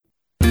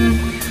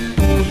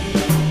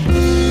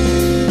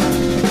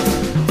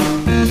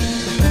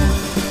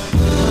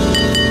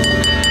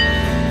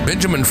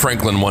Benjamin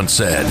Franklin once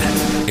said,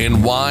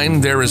 "In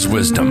wine there is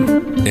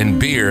wisdom, in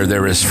beer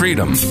there is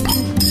freedom,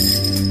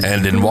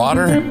 and in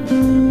water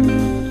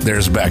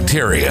there's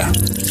bacteria."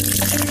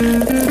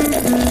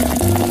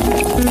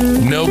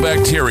 No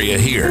bacteria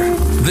here.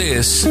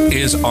 This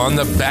is On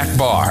the Back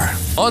Bar.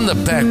 On the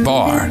Back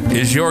Bar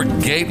is your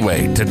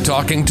gateway to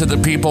talking to the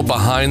people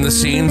behind the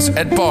scenes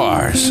at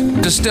bars,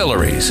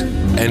 distilleries,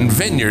 and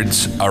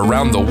vineyards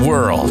around the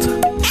world.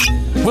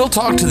 We'll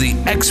talk to the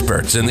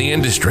experts in the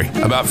industry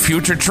about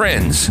future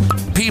trends,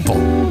 people,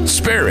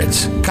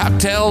 spirits,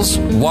 cocktails,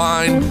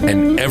 wine,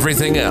 and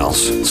everything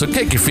else. So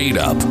kick your feet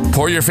up,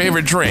 pour your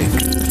favorite drink,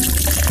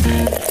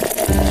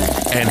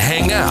 and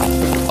hang out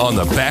on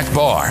the Back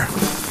Bar.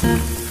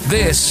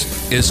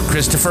 This is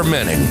Christopher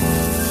Menning.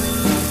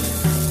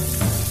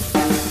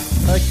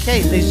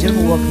 Okay, ladies and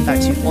gentlemen, welcome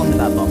back to On the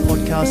Back Bar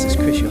podcast. It's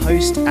Chris, your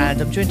host,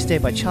 and I'm joined today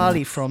by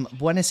Charly from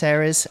Buenos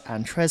Aires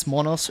and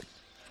Buenos.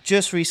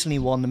 Just recently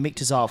won the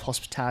Michter Art of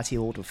Hospitality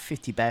Award with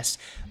 50 Best.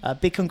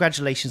 Big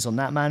congratulations on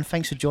that, man.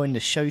 Thanks for joining the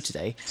show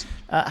today.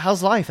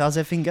 How's life? How's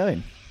everything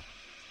going?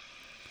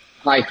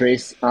 Hi,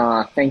 Chris.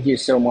 Thank you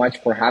so much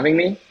for having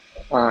me.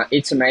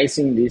 It's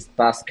amazing. These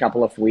past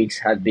couple of weeks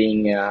have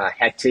been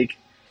hectic.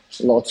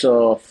 Lots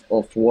of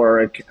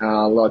work,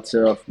 lots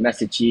of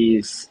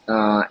messages,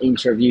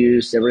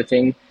 interviews,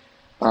 everything.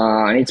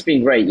 And it's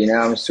been great.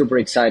 I'm super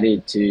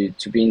excited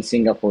to be in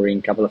Singapore in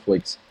a couple of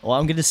weeks. Well,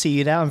 I'm going to see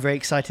you now. I'm very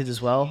excited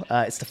as well.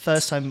 It's the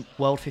first time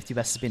World 50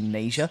 Best has been in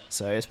Asia,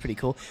 so it's pretty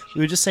cool.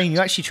 We were just saying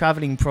you're actually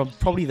traveling from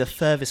probably the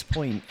furthest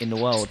point in the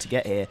world to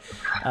get here.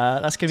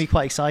 That's going to be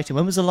quite exciting.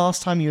 When was the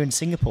last time you were in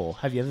Singapore?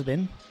 Have you ever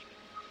been?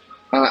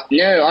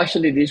 No,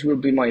 actually, this will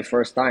be my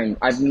first time.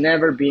 I've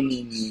never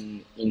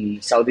been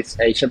in Southeast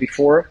Asia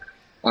before.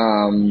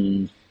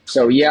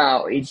 So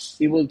yeah,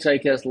 it will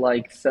take us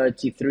like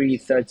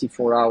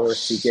 34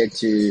 hours to get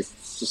to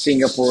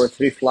Singapore,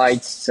 3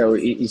 flights. So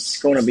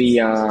it's going to be,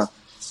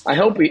 I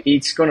hope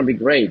it's going to be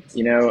great.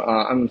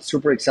 I'm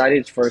super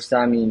excited. First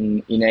time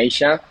in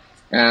Asia,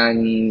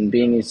 and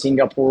being in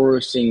Singapore,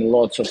 seeing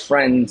lots of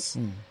friends,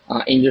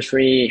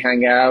 industry,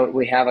 hang out.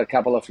 We have a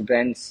couple of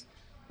events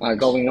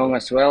going on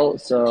as well.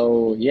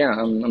 So yeah,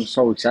 I'm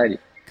so excited.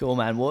 Cool,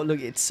 man. Well,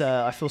 look, it's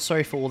I feel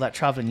sorry for all that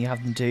traveling you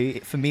have to do.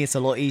 For me, it's a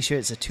lot easier.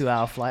 It's a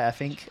 2-hour flight, I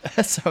think.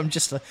 So I'm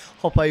just to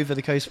hop over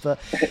the coast. But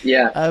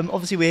yeah,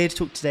 obviously we're here to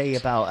talk today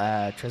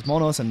about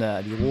Buenos and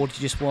the award you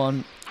just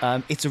won.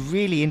 It's a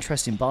really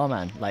interesting bar,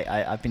 man. Like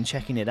I've been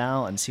checking it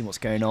out and seeing what's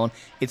going on.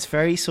 It's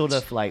very sort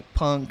of like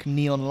punk,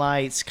 neon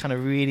lights, kind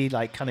of really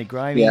like kind of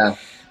grimy. Yeah.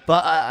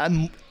 But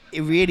I'm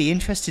really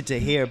interested to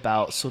hear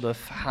about sort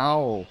of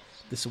how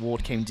this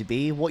award came to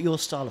be, what your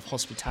style of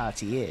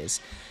hospitality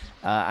is.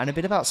 And a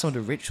bit about some of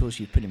the rituals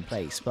you've put in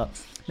place. But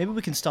maybe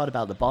we can start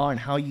about the bar and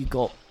how you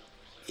got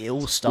it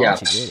all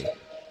started, really.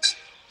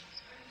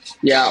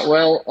 Yeah,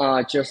 well,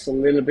 just a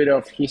little bit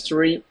of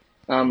history.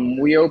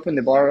 We opened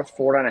the bar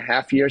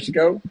 4.5 years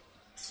ago.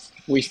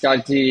 We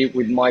started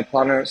with my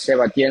partner,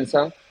 Seba,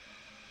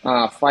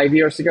 5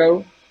 years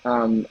ago.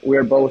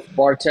 We're both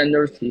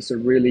bartenders. He's a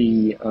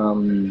really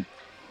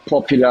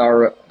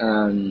popular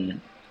and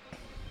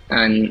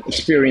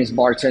experienced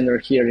bartender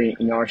here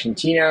in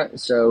Argentina.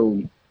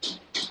 So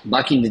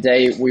back in the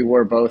day, we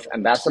were both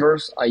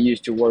ambassadors. I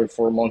used to work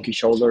for Monkey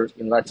Shoulder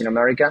in Latin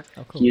America.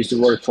 Oh, cool. He used to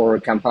work for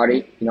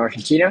Campari in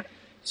Argentina.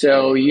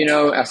 So,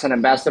 as an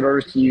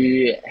ambassador,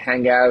 you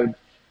hang out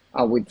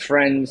with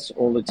friends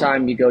all the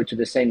time. You go to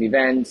the same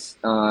events.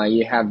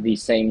 You have the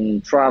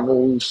same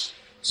travels.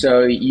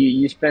 So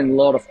you spend a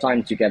lot of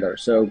time together.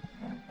 So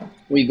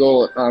we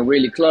got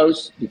really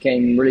close,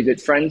 became really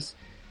good friends,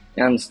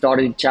 and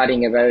started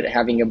chatting about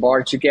having a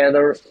bar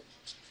together.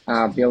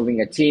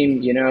 Building a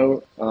team,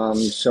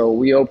 so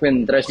we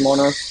opened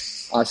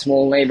Buenos, a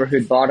small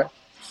neighborhood bar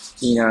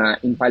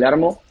in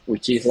Palermo,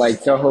 which is like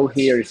Soho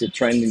here. Is a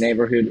trendy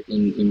neighborhood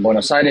in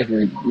Buenos Aires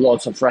with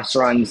lots of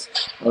restaurants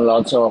and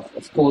lots of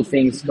cool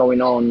things going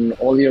on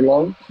all year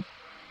long.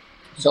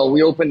 So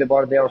we opened the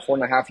bar there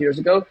 4.5 years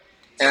ago.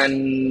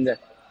 And,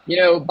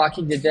 back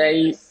in the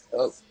day,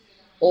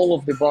 all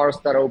of the bars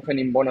that opened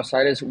in Buenos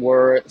Aires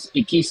were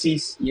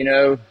speakeasies,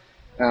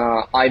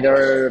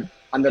 either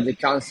under the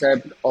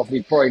concept of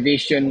the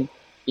prohibition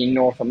in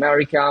North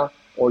America,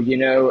 or,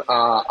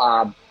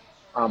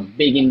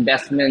 big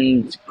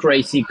investment,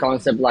 crazy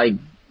concept like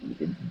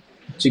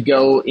to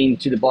go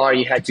into the bar,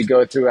 you had to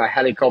go through a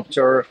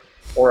helicopter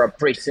or a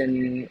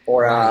prison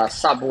or a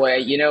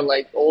subway,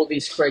 like all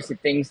these crazy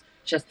things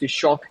just to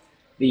shock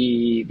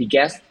the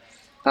guest.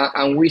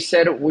 And we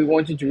said we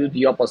wanted to do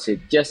the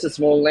opposite, just a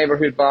small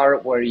neighborhood bar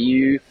where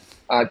you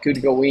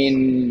could go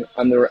in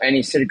under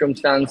any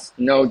circumstance,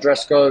 no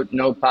dress code,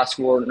 no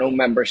password, no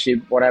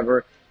membership,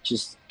 whatever.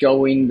 Just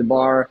go in the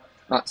bar,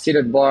 sit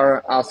at the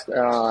bar, ask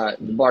the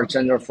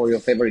bartender for your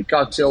favorite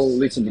cocktail,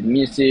 listen to the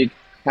music,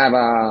 have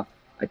a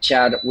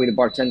chat with the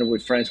bartender,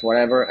 with friends,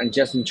 whatever, and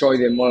just enjoy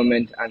the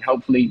moment and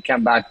hopefully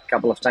come back a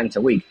couple of times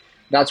a week.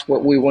 That's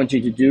what we want you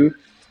to do.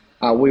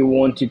 We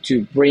wanted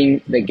to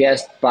bring the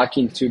guest back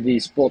into the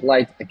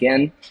spotlight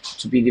again,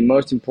 to be the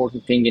most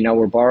important thing in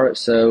our bar.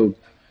 So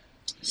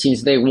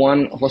since day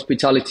one,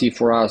 hospitality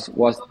for us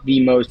was the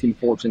most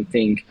important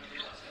thing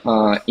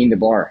in the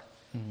bar.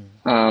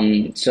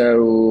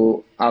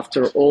 So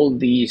after all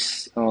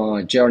this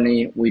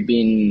journey we've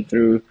been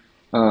through,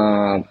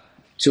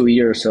 2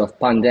 years of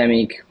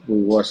pandemic, it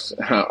was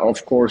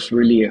of course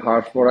really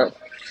hard for us.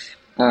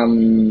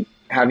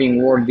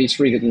 Having won this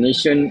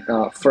recognition,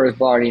 first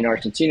bar in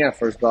Argentina,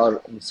 first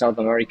bar in South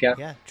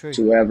America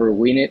to ever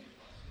win it.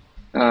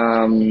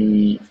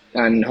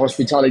 And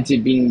hospitality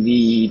being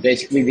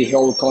basically the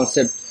whole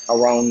concept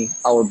around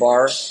our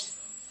bar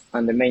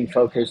and the main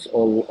focus of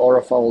all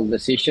of our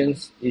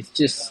decisions.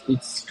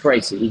 It's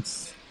crazy.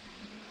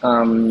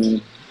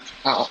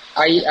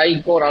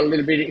 I got a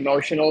little bit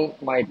emotional,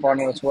 my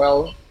partner as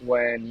well,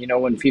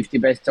 when 50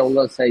 Best told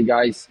us, hey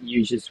guys,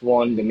 you just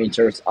won the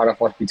Michter's Art of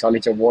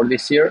Hospitality Award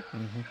this year.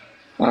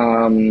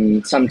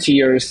 Some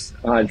tears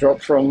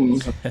dropped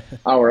from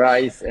our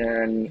eyes,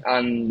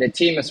 and the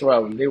team as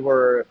well. They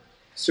were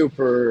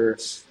super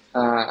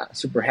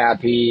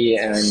happy,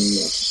 and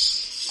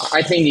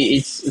I think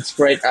it's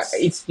great.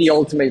 It's the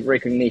ultimate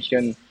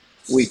recognition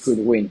we could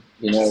win.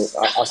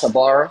 As a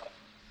bar,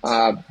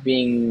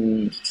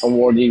 being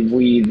awarded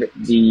with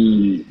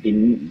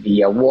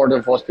the award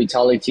of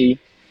hospitality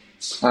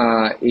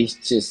is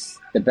just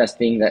the best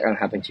thing that can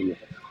happen to you.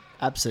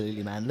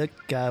 Absolutely, man. Look,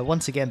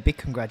 once again, big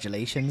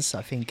congratulations.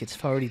 I think it's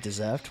thoroughly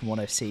deserved from what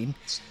I've seen.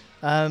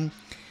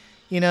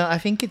 I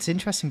think it's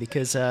interesting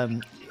because,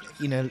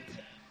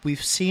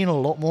 we've seen a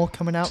lot more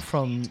coming out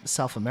from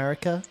South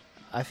America,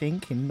 I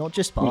think, and not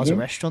just bars and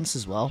restaurants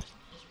as well,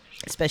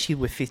 especially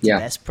with 50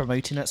 Best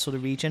promoting that sort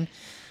of region.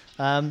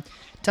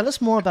 Tell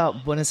us more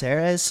about Buenos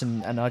Aires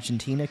and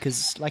Argentina,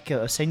 because like I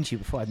was saying to you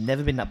before, I've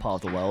never been that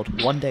part of the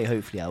world. One day,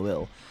 hopefully, I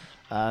will.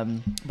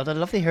 But I'd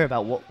love to hear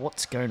about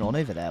what's going on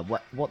over there.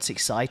 What's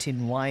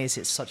exciting? Why is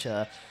it such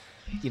a,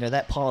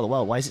 that part of the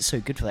world? Why is it so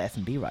good for the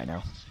F&B right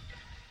now?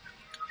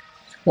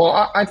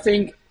 Well, I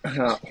think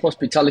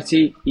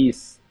hospitality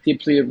is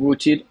deeply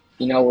rooted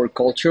in our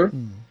culture.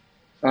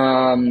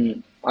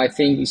 I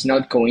think it's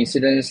not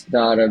coincidence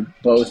that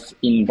both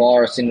in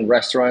bars and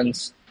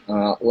restaurants,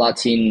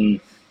 Latin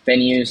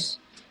venues,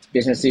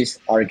 businesses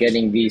are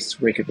getting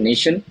this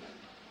recognition.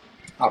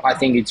 I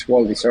think it's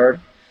well deserved.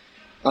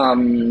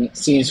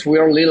 Since we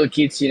are little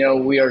kids,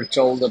 we are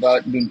told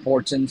about the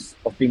importance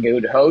of being a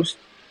good host,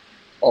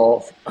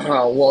 of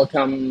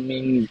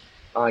welcoming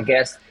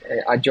guests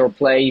at your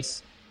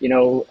place,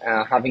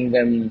 having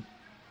them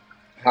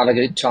have a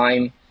good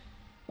time,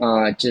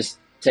 just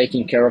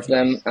taking care of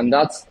them. And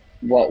that's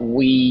what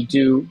we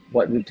do,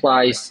 what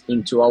applies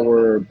into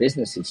our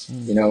businesses,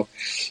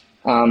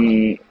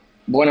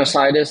 Buenos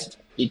Aires,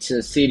 it's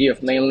a city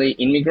of mainly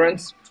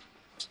immigrants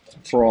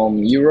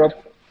from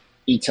Europe,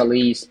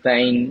 Italy,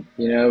 Spain,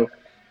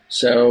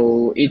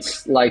 so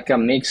it's like a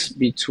mix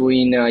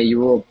between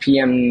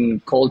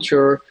European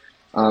culture,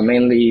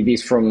 mainly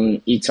this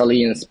from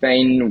Italy and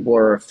Spain,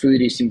 where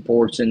food is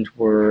important,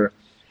 where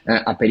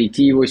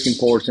aperitivo is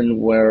important,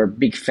 where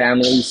big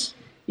families,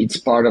 it's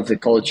part of the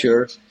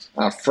culture,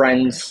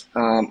 friends,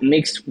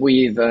 mixed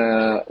with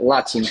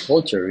Latin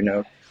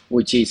culture,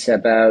 which is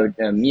about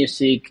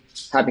music,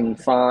 having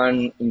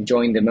fun,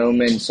 enjoying the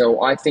moment.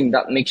 So I think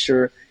that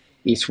mixture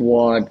is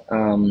what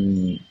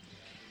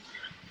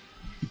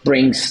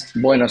brings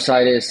Buenos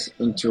Aires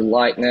into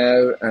light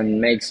now and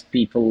makes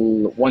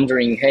people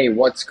wondering, hey,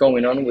 what's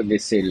going on with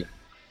this city?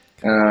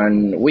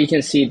 And we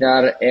can see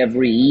that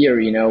every year,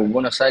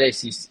 Buenos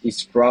Aires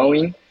is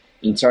growing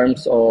in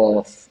terms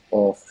of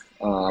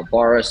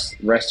bars,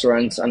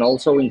 restaurants, and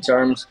also in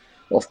terms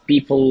of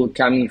people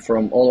coming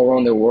from all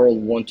around the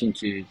world wanting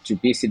to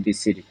visit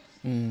this city.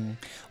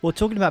 Well,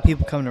 talking about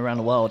people coming around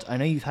the world, I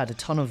know you've had a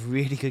ton of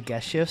really good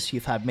guest chefs.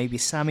 You've had maybe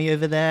Sammy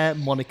over there,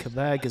 Monica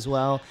Berg as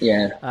well.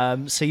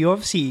 Yeah. So you're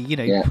obviously,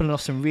 pulling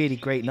off some really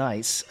great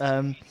nights.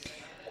 And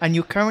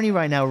you're currently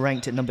right now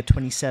ranked at number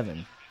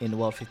 27 in the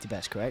World 50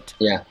 Best, correct?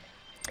 Yeah.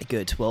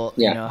 Good. Well,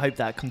 I hope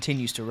that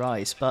continues to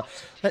rise. But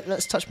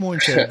let's touch more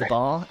into the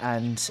bar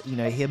and,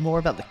 hear more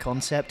about the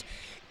concept.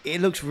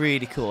 It looks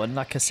really cool. And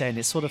like I said,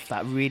 it's sort of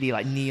that really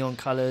like neon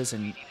colors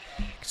and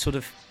sort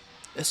of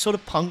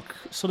punk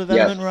sort of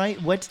element,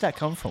 right? Where did that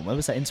come from? Where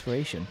was that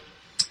inspiration?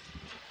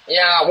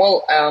 Yeah,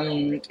 well,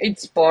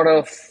 it's part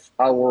of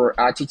our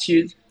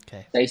attitude,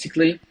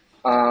 basically.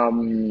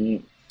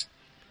 When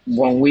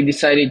we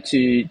decided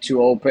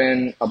to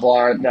open a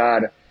bar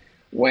that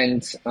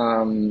went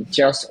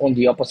just on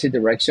the opposite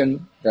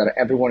direction that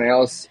everyone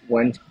else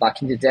went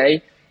back in the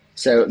day.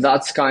 So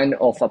that's kind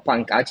of a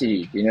punk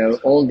attitude,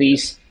 all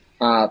these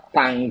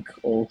punk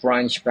or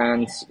grunge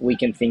bands we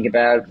can think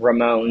about,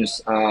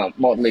 Ramones,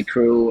 Motley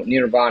Crue,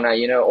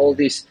 Nirvana, all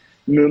this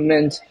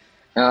movement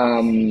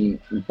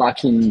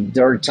back in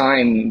their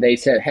time, they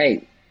said,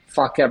 hey,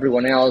 fuck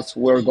everyone else,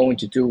 we're going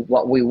to do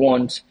what we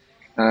want,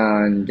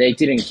 and they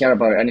didn't care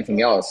about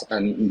anything else.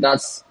 And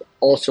that's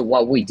also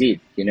what we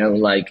did,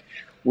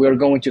 we're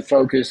going to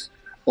focus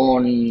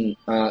on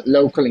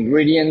local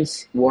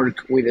ingredients,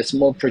 work with the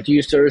small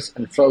producers,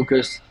 and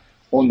focus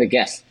on the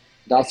guest.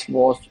 That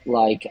was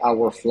like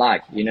our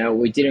flag.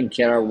 We didn't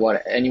care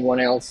what anyone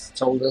else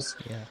told us.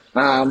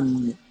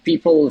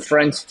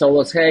 Friends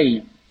told us,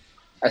 hey,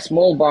 a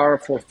small bar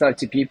for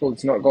 30 people,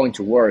 it's not going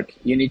to work.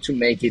 You need to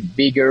make it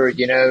bigger,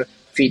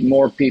 feed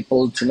more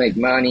people to make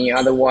money.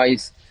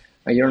 Otherwise,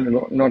 you're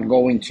not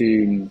going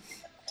to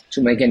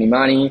make any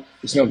money.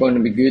 It's not going to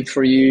be good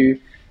for you.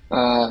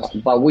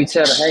 But we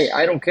said, hey,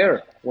 I don't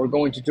care. We're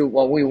going to do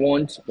what we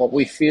want, what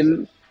we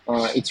feel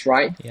it's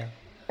right. Yeah.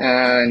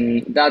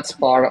 And that's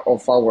part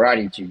of our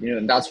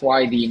attitude. That's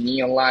why the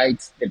neon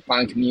lights, the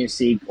punk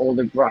music, all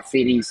the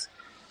graffitis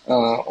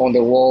on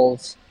the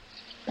walls,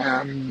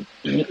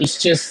 it's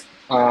just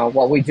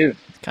what we do.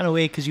 It's kind of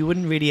weird because you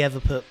wouldn't really ever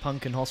put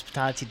punk and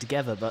hospitality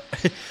together, but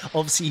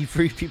obviously you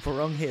proved people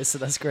wrong here, so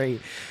that's great.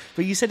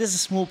 But you said it's a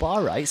small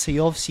bar, right? So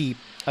you obviously,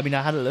 I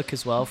had a look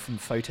as well from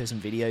photos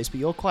and videos,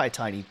 but you're quite a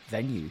tiny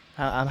venue.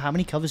 How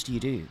many covers do you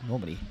do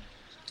normally?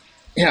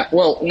 Yeah,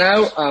 well,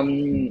 now,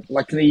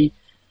 luckily,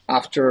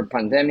 after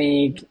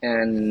pandemic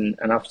and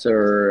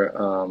after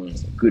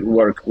good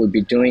work we've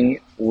been doing,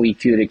 we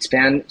could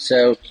expand.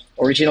 So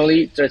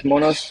originally, Tres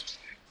Monos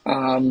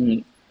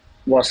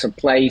was a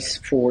place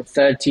for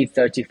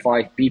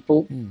 35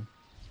 people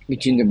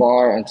between the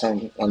bar and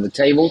some on the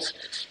tables.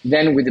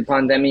 Then with the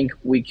pandemic,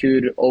 we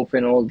could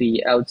open all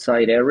the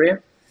outside area,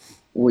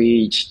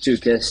 which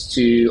took us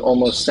to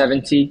almost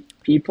 70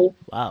 people.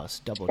 Wow, it's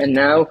double. And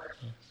now,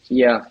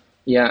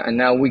 and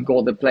now we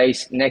got the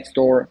place next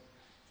door.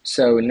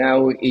 So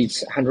now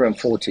it's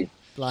 140.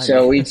 Blimey.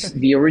 So it's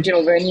the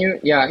original venue.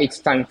 Yeah, it's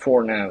time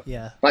 4 now.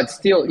 Yeah. But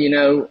still,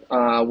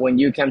 when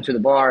you come to the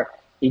bar,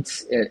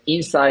 it's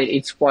inside.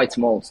 It's quite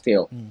small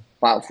still.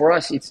 But for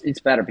us, it's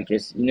better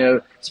because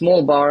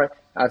small bar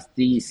has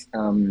this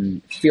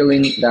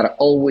feeling that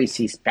always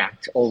is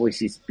packed,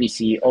 always is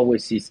busy,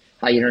 always is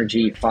high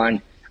energy,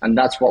 fun, and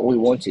that's what we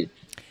wanted.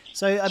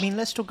 So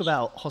let's talk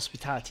about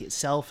hospitality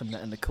itself and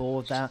the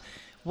core of that.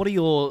 What are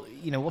your,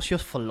 what's your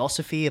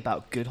philosophy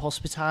about good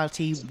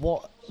hospitality?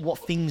 What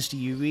things do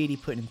you really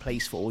put in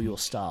place for all your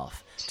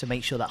staff to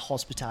make sure that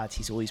hospitality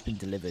has always been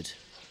delivered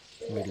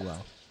really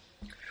well?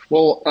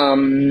 Well,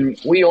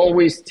 we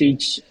always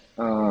teach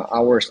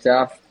our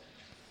staff.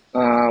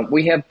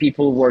 We have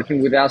people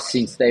working with us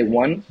since day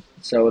one.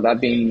 So that's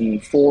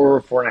been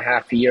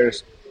 4.5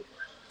 years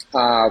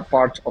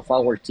part of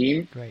our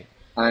team. Great.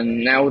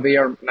 And now they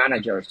are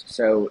managers.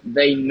 So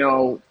they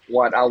know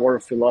what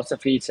our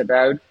philosophy is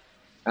about.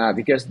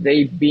 Because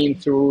they've been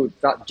through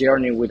that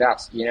journey with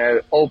us,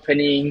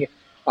 opening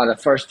the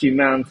first few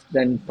months,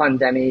 then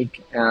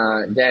pandemic,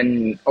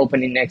 then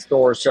opening next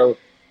door. So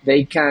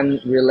they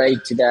can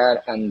relate to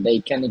that and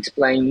they can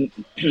explain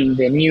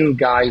the new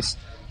guys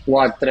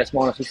what Tres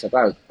Monos is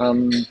about.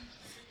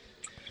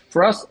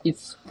 For us,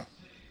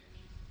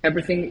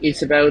 everything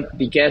is about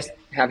the guest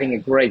having a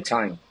great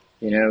time,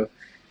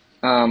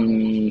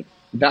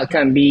 that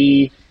can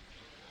be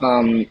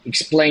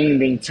explain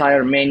the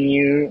entire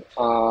menu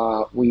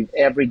with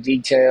every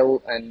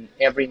detail and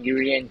every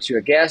ingredient to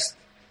a guest.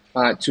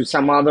 To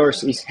some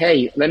others is,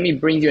 hey, let me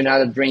bring you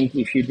another drink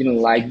if you didn't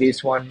like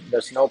this one.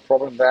 There's no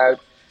problem about.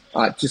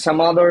 To some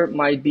other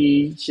might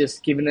be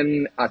just giving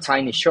them a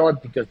tiny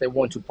shot because they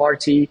want to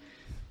party.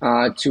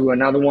 To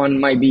another one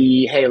might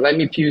be, hey, let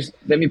me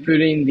put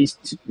in this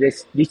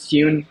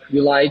tune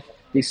you like,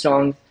 this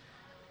song.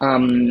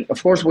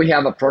 Of course, we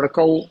have a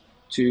protocol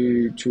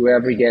to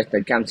every guest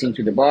that comes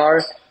into the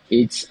bar.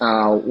 It's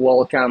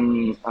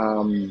welcome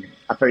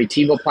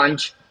aperitivo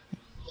punch,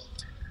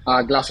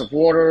 a glass of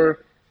water.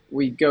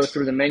 We go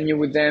through the menu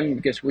with them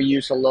because we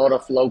use a lot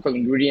of local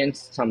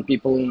ingredients some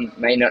people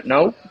may not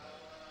know.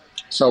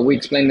 So we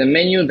explain the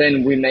menu,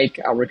 then we make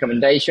a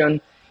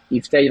recommendation.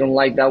 If they don't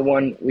like that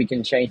one, we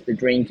can change the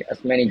drink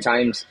as many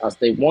times as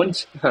they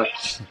want.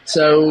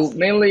 So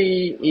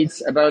mainly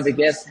it's about the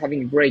guests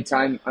having a great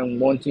time and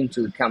wanting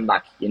to come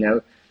back,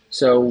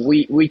 So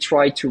we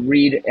try to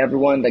read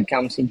everyone that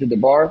comes into the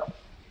bar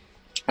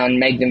and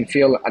make them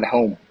feel at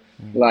home.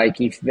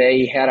 Like if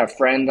they had a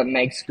friend that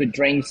makes good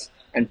drinks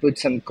and put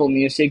some cool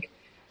music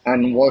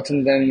and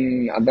welcome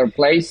them at their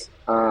place,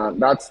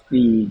 that's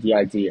the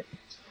idea.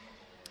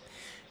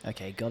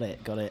 Okay, got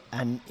it.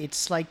 And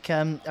it's like,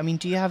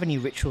 do you have any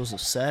rituals of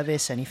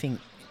service, anything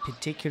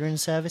particular in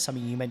service?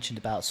 You mentioned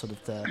about sort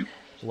of the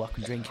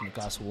welcome drink and a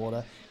glass of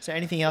water. Is there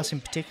anything else in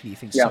particular you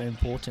think is so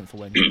important for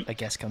when a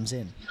guest comes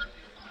in?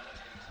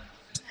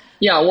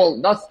 Yeah,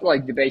 well, that's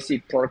like the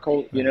basic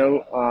protocol,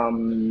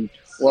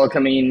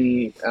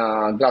 welcoming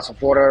a glass of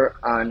water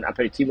and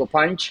aperitivo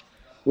punch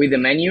with the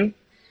menu.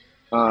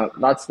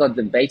 That's not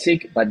the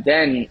basic, but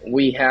then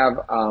we have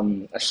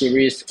a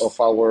series of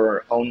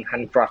our own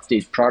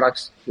handcrafted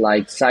products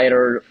like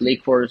cider,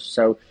 liquors.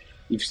 So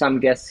if some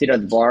guests sit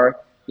at the bar,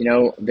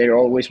 they're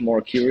always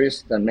more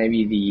curious than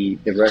maybe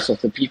the rest of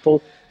the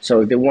people.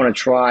 So if they want to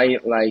try,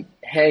 like,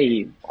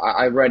 hey,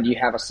 I read you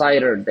have a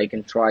cider, they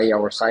can try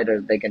our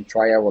cider, they can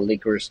try our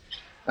liquors,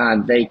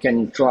 they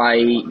can try,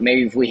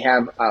 maybe if we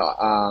have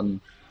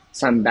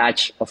some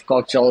batch of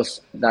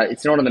cocktails that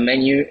it's not on the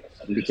menu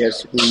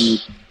because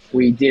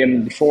we did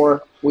them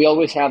before. We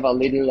always have a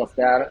little of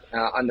that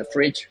on the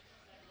fridge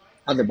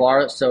at the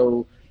bar,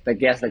 so the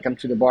guests that come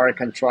to the bar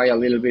can try a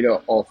little bit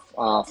of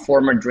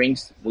former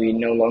drinks we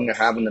no longer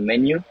have on the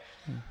menu.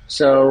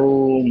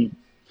 So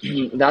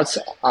that's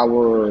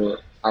our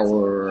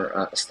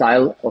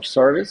style of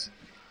service,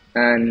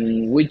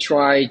 and we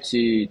try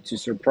to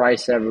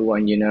surprise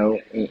everyone,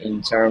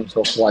 in terms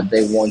of what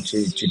they want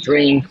to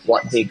drink,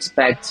 what they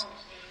expect.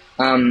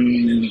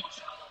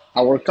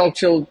 Our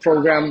cocktail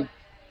program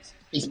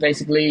is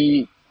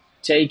basically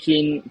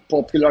taking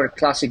popular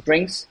classic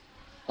drinks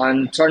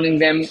and turning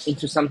them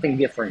into something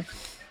different,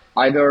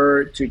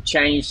 either to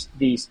change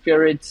the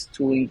spirits,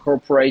 to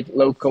incorporate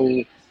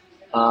local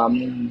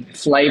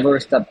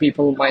flavors that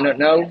people might not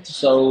know.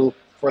 So,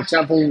 for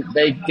example,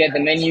 they get the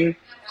menu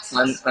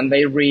and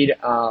they read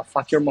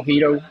Fuck Your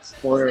Mojito,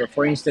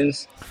 for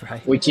instance,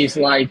 Right. which is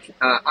like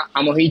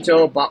a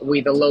mojito, but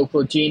with a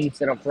local gin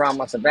instead of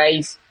rum as a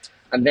base.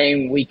 And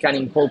then we can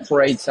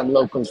incorporate some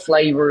local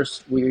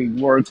flavors. We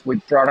work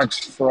with products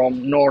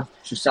from north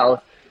to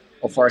south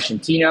of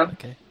Argentina.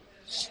 Okay.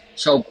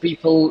 So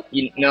people,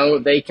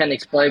 they can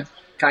expect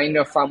kind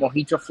of a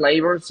mojito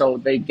flavor. So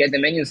they get the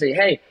menu and say,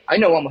 hey, I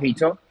know a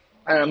mojito,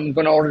 and I'm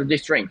going to order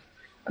this drink.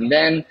 And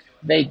then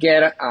they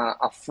get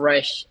a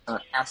fresh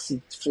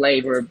acid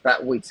flavor,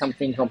 but with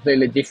something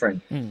completely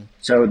different.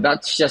 So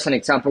that's just an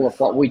example of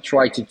what we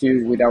try to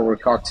do with our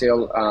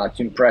cocktail to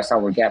impress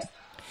our guests.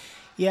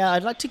 Yeah,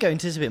 I'd like to go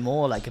into this a bit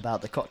more, like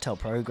about the cocktail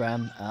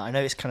program. I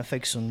know it's kind of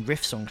focused on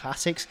riffs on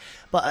classics,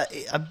 but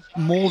I'm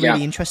more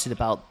really interested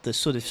about the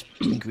sort of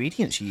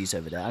ingredients you use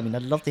over there. I mean,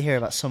 I'd love to hear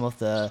about some of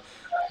the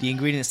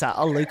ingredients that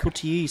are local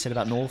to you. You said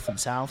about north and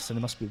south, so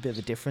there must be a bit of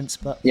a difference.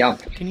 But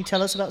can you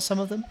tell us about some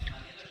of them?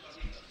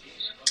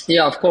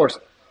 Yeah, of course.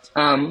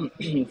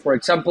 For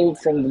example,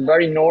 from the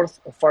very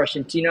north of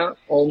Argentina,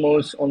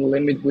 almost on the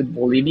limit with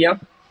Bolivia,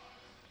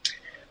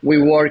 we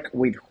work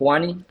with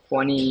Juani.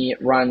 Juani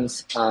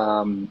runs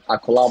a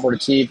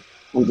collaborative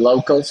with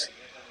locals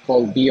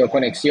called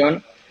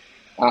BioConexión.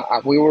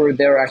 We were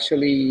there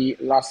actually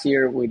last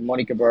year with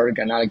Monica Berg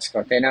and Alex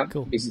Cartena,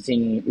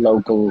 visiting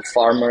local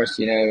farmers,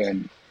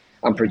 and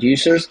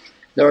producers.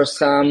 There are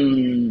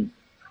some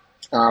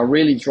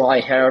really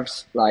dry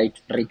herbs like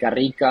Rica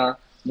Rica,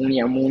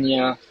 Muña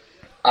Muña,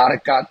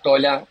 Arca,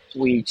 Tola,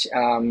 which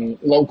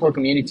local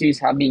communities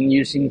have been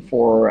using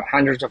for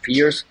hundreds of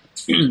years.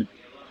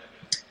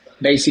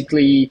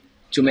 Basically,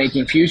 to make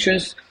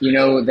infusions,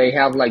 they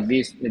have like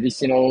these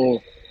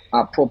medicinal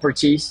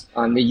properties,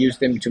 and they use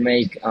them to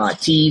make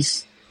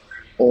teas,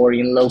 or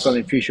in local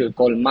infusion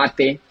called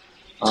mate.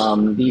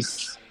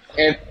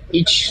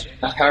 Each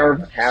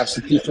herb has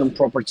a different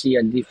property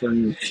and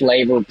different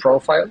flavor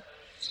profile.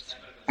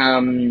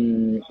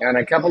 And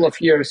a couple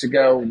of years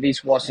ago,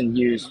 this wasn't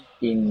used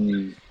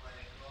in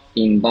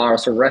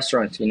bars or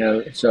restaurants,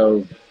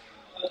 so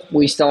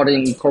we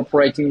started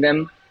incorporating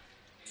them.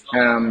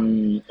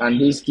 And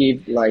these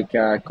give like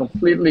a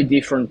completely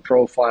different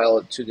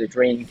profile to the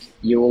drink.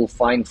 You will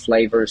find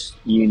flavors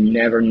you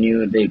never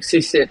knew they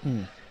existed.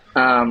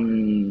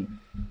 And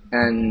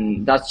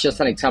that's just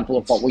an example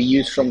of what we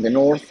use from the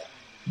north.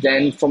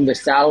 Then from the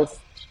south,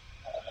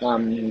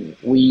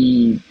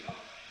 we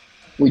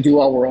do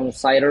our own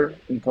cider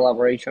in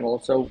collaboration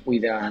also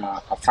with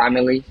a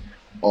family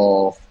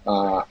of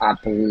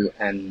apple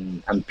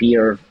and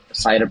pear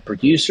cider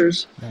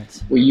producers.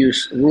 Nice. We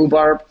use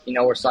rhubarb in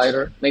our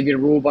cider. Maybe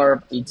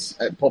rhubarb it's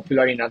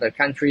popular in other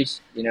countries,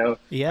 I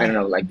don't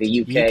know, like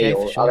the UK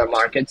or other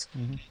markets.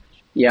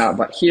 Yeah,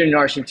 but here in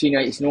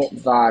Argentina it's not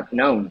that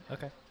known.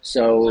 Okay.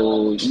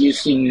 So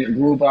using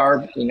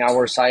rhubarb in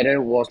our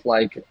cider was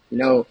like,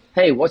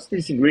 hey, what's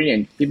this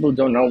ingredient? People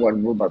don't know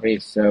what rhubarb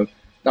is. So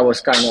that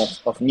was kind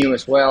of new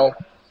as well.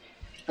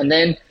 And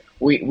then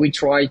we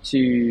try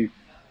to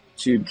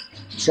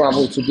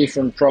travel to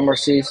different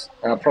provinces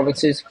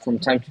from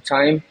time to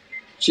time,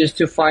 just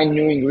to find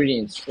new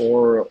ingredients,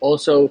 or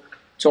also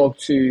talk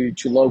to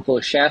local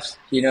chefs.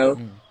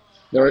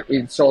 There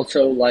it's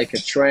also like a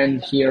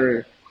trend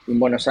here in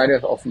Buenos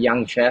Aires of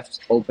young chefs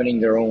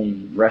opening their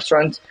own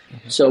restaurants.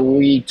 So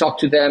we talk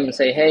to them and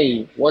say,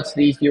 hey, what's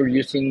this you're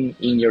using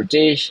in your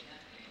dish?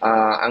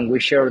 And we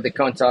share the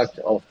contact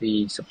of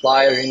the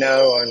supplier,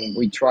 and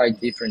we try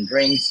different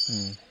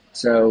drinks.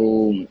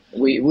 So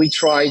we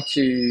try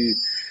to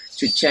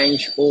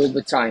change all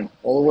the time,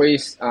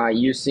 always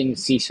using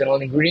seasonal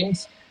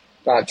ingredients,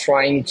 but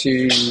trying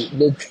to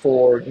look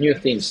for new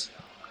things.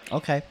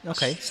 Okay,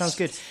 sounds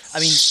good. I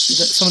mean,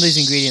 some of those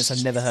ingredients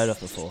I've never heard of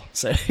before,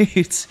 so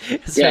it's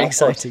very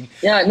exciting.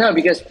 Yeah, no,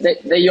 because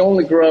they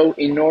only grow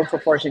in north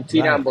of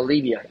Argentina and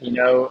Bolivia.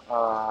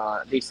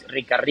 This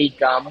Rica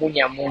Rica,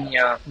 Muña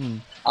Muña,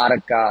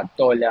 Arca,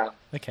 Tola.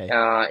 Okay.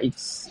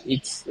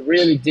 It's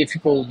really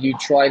difficult. You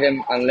try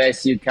them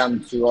unless you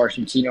come to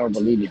Argentina or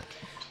Bolivia.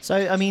 So,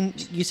 I mean,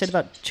 you said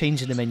about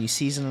changing the menu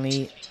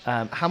seasonally.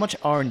 How much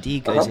R&D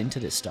goes into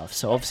this stuff?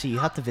 So, obviously, you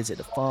have to visit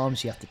the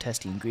farms, you have to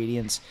test the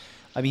ingredients.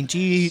 I mean, do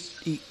you,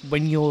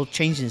 when you're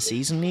changing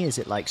seasonally, is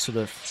it like sort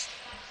of,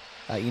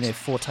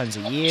 4 times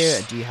a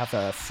year? Do you have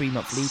a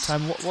 3-month lead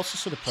time? What's the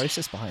sort of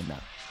process behind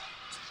that?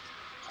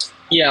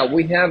 Yeah,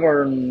 we have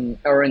our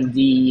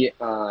R&D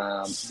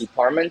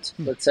department,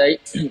 let's say,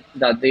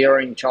 that they are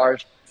in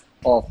charge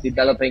of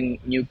developing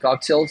new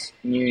cocktails,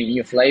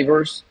 new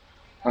flavors,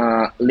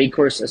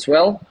 liquors as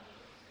well,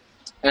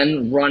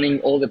 and running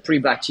all the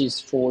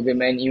pre-batches for the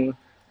menu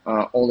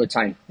all the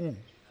time.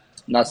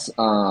 That's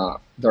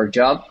their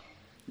job.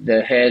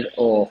 The head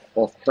of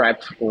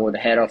prep, or the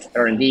head of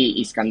R&D,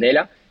 is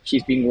Candela.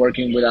 She's been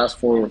working with us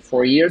for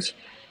 4 years.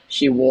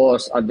 She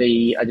was at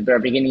the very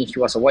beginning. She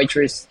was a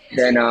waitress,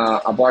 then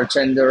a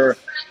bartender,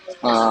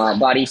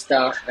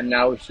 barista, and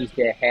now she's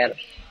the head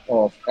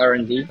of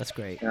R&D. That's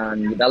great.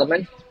 And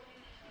development.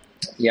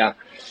 Yeah,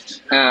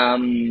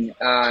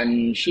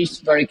 and she's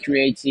very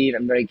creative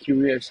and very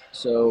curious.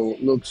 So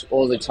looks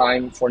all the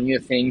time for new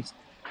things.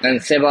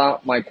 And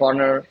Seba, my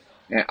partner,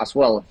 as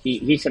well.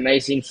 He's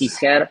amazing. His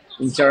head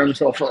in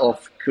terms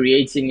of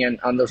creating and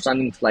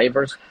understanding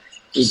flavors,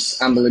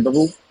 it's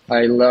unbelievable.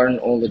 I learn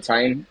all the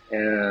time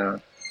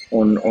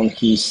on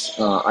his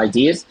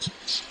ideas.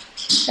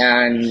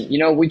 And,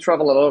 we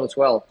travel a lot as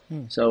well.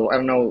 So I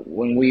don't know,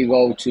 when we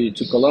go to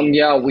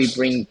Colombia, we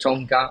bring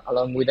tonka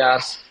along with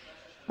us.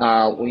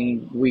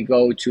 When we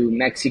go to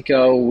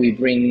Mexico, we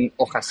bring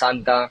hoja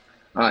santa.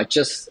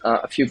 Just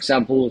a few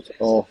examples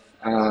of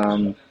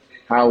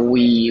how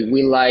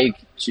we like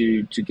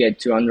to get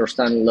to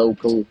understand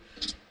local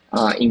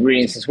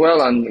ingredients as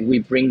well. And we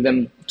bring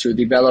them to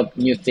develop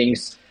new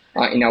things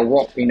in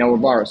our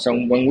bar. So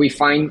when we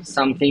find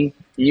something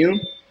new,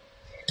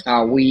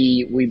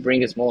 we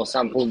bring a small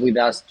sample with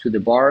us to the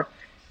bar,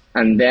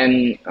 and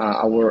then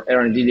our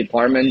R&D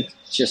department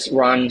just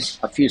runs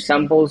a few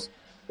samples.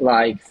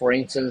 Like, for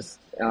instance,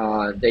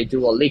 they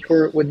do a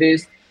liquor with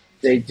this,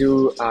 they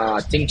do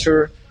a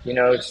tincture,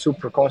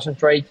 super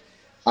concentrate,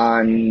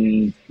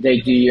 and they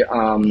do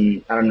a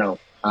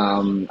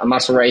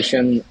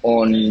maceration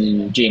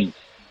on gin,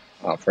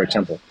 for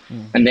example.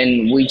 And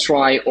then we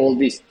try all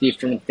these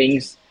different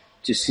things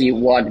to see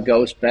what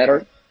goes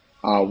better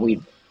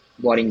with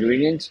what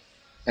ingredients.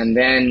 And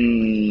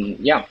then,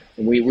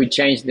 we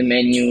change the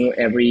menu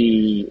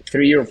every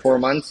 3 or 4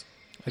 months.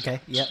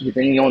 Okay, yeah.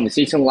 Depending on the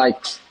season.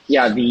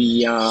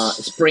 The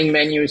spring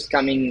menu is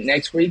coming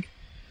next week,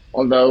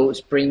 although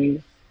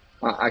spring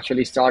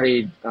actually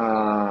started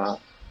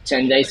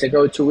 10 days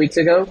ago, 2 weeks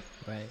ago.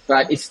 Right.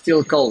 But it's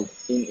still cold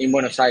in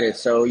Buenos Aires.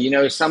 So,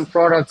 some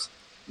products,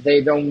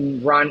 they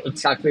don't run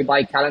exactly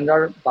by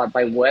calendar, but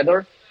by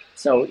weather.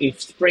 So if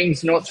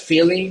spring's not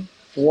feeling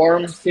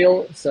warm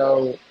still,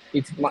 so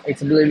it's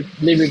a little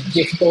bit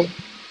difficult.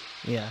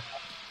 Yeah.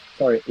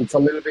 Sorry, it's a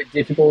little bit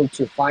difficult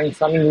to find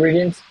some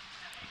ingredients.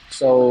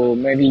 So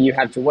maybe you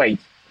have to wait.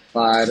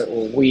 But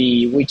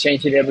we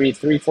change it every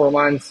 3-4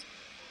 months,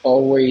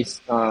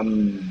 always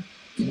trying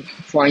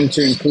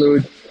to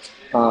include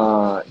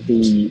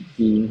the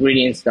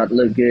ingredients that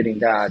look good in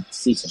that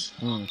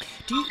season.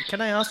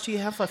 Can I ask, do you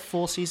have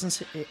 4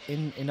 seasons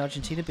in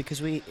Argentina?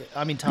 Because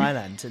I'm in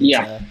Thailand,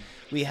 and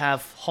we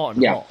have hot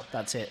and hot.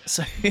 That's it.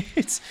 So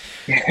it's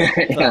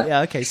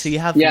okay. So you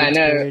have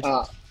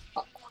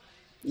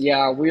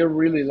we're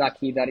really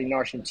lucky that in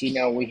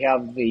Argentina we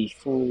have the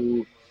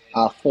full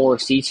 4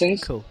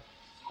 seasons. Cool.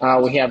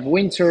 We have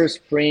winter,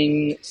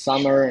 spring,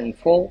 summer, and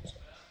fall.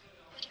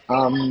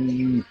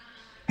 And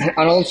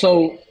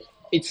also,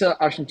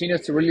 Argentina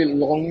is a really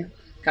long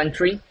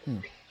country.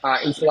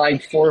 It's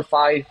like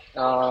 4,000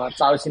 or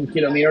 5,000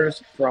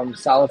 kilometers from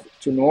south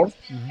to north.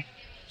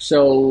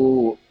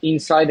 So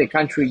inside the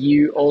country,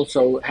 you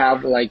also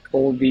have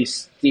all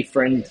these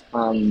different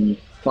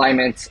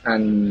climates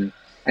and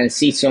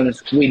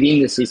seasons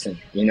within the season.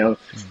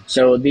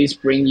 So this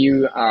brings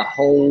you a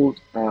whole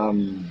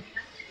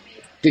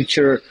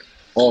picture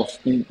of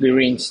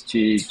ingredients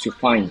to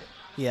find.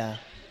 Yeah.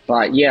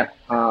 But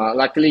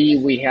luckily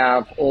we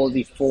have all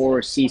the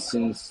 4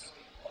 seasons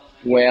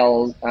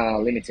well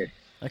limited.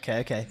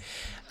 Okay.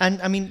 And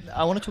I mean,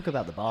 I want to talk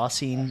about the bar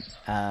scene,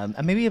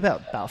 and maybe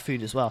about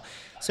food as well.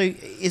 So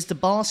is the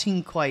bar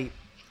scene quite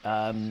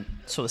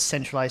sort of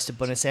centralized to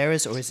Buenos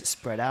Aires, or is it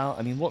spread out?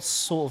 I mean, what's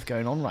sort of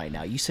going on right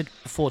now? You said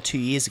before 2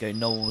 years ago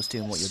no one was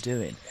doing what you're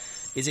doing.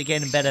 Is it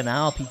getting better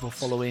now? Are people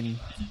following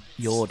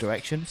your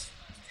direction?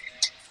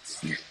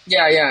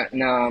 Yeah.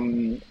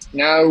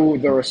 Now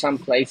there are some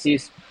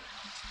places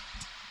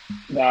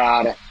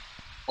that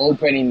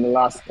opened in the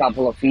last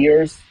couple of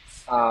years,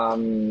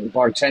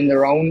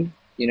 bartender owned,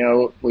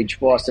 which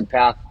was the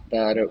path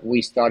that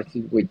we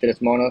started with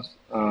Tres Monos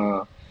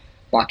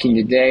back in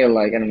the day,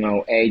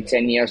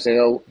 8-10 years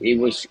ago. It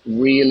was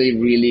really,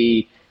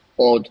 really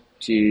odd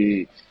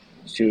to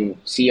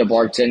see a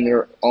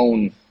bartender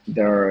own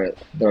their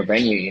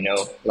venue,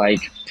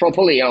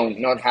 properly owned,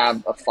 not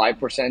have a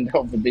 5%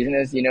 of the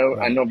business,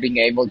 and not being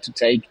able to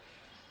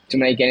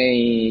make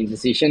any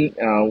decision.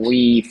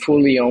 We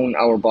fully own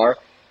our bar,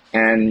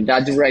 and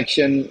that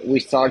direction we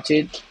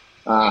started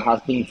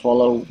has been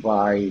followed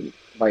by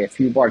a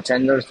few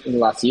bartenders in the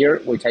last year,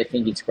 which I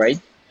think is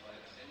great.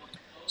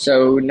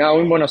 So now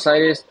in Buenos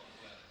Aires,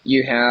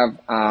 you have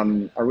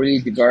a really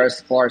diverse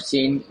bar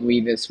scene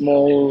with the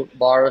small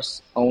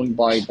bars owned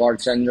by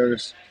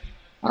bartenders,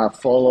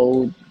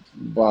 followed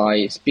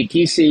by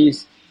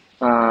speakeasies,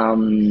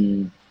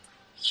 um,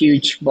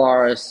 huge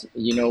bars,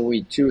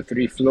 with 2,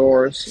 3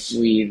 floors,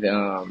 with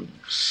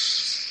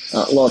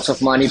lots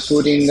of money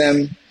put in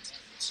them.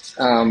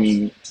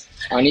 Um,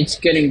 and it's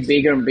getting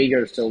bigger and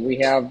bigger. So we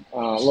have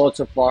lots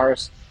of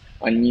bars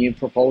and new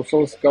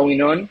proposals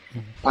going on.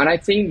 And I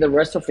think the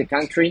rest of the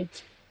country,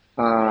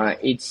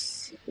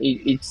 it's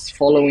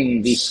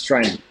following this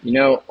trend.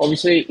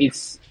 Obviously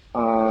it's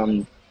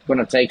going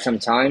to take some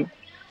time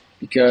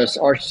because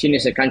Argentina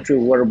is a country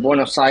where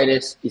Buenos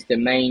Aires is the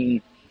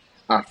main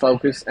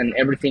focus and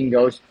everything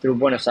goes through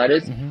Buenos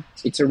Aires.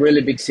 It's a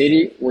really big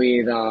city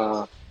with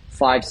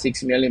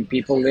 5-6 million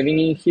people living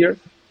in here.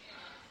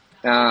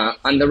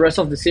 And the rest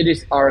of the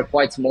cities are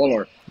quite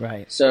smaller.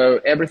 Right.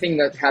 So everything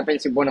that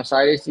happens in Buenos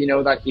Aires,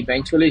 that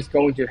eventually is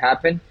going to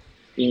happen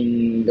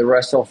in the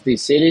rest of the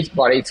cities,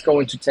 but it's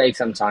going to take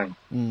some time.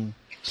 I'm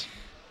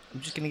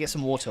just going to get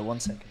some water. 1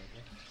 second.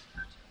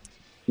 Okay?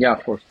 Yeah,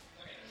 of course.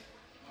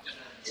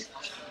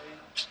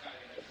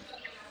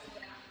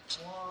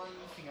 One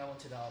thing I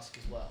wanted to ask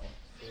as well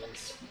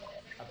is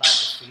about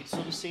the food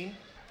sort of scene.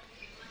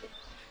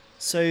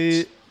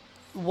 So,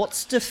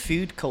 what's the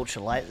food culture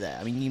like there?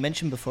 I mean, you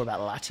mentioned before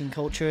about Latin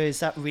culture. Is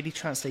that really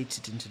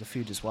translated into the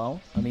food as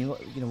well? I mean,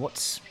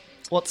 what's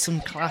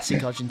some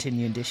classic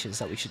Argentinian dishes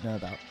that we should know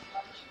about?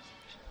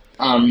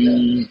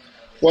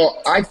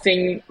 Well, I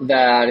think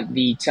that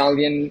the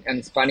Italian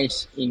and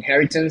Spanish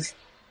inheritance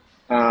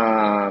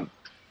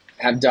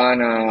have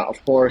done,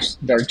 of course,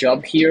 their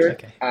job here,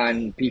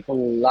 and people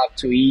love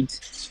to eat.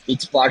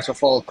 It's part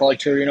of all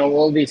culture,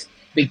 all these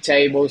big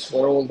tables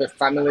where all the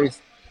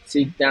families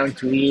sit down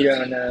to eat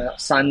on a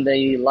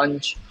Sunday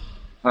lunch.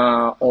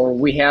 Or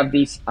we have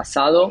this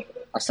asado.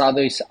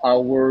 Asado is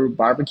our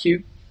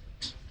barbecue,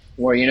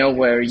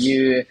 where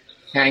you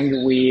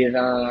hang with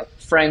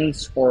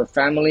friends or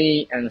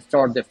family and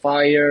start the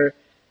fire.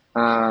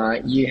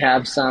 You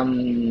have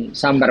some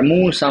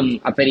vermouth, some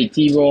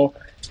aperitivo.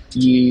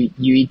 You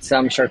eat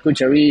some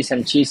charcuterie,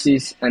 some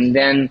cheeses, and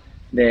then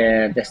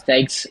the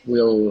steaks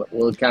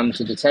will come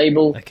to the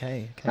table.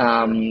 Okay.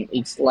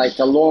 It's like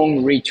a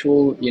long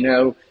ritual.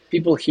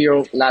 People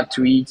here love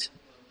to eat.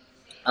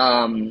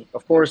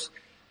 Of course,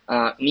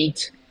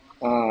 meat.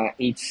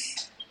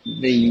 It's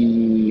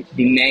the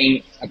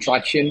main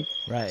attraction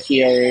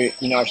here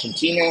in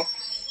Argentina.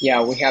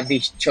 Yeah, we have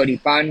this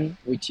choripan,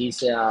 which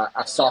is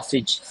a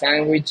sausage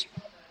sandwich.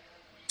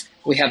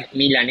 We have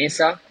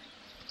milanesa,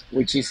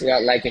 which is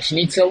like a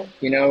schnitzel.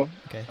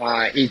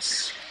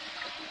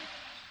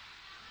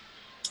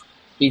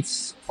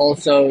 It's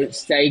also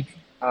steak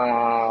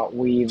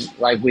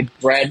with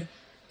bread.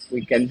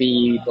 We can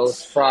be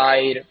both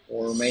fried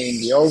or made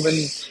in the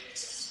oven.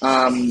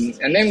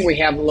 And then we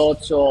have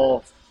lots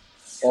of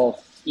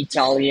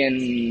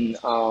Italian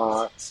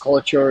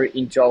culture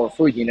into our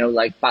food,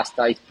 like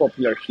pasta is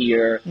popular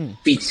here,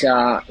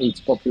 pizza is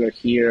popular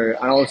here,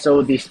 and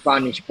also the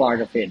Spanish part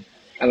of it,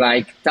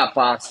 like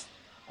tapas,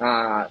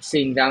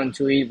 sitting down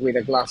to eat with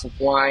a glass of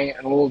wine,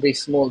 and all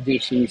these small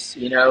dishes,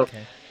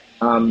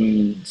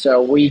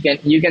 So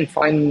you can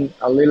find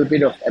a little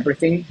bit of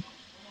everything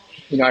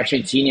in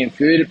Argentinian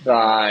food,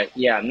 but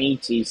yeah,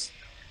 meat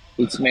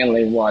it's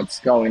mainly what's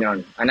going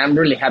on, and I'm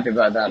really happy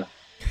about that.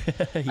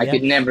 I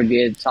could never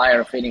get tired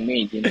of eating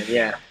meat,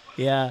 Yeah.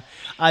 Yeah,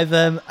 I've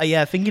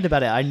thinking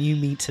about it, I knew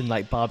meat and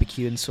like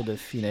barbecue and sort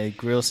of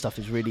grill stuff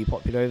is really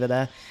popular over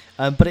there,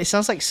 but it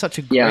sounds like such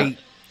a great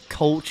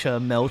culture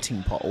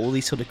melting pot. All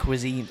these sort of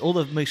cuisine, all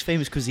the most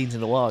famous cuisines in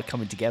the world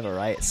coming together,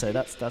 right? So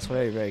that's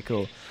very, very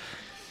cool.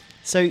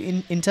 So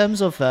in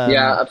terms of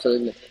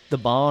absolutely, the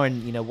bar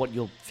and what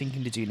you're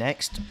thinking to do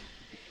next,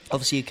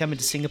 obviously you're coming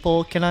to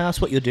Singapore. Can I ask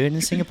what you're doing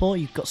in Singapore?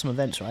 You've got some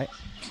events, right?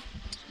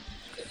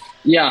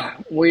 Yeah,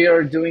 we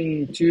are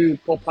doing 2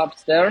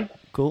 pop-ups there.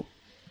 Cool.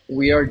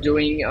 We are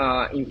doing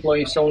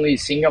Employees Only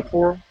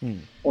Singapore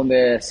on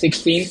the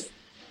 16th.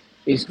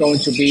 It's going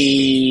to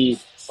be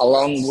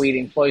along with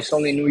Employees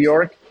Only New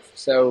York.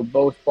 So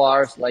both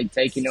bars like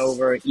taking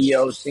over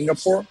EO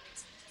Singapore.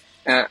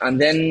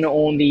 And then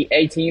on the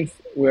 18th,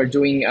 we're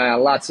doing a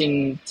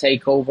Latin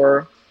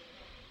takeover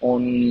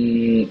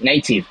on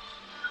Native.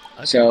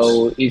 Okay.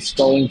 So it's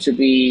going to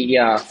be,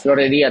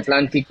 Florería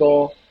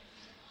Atlántico,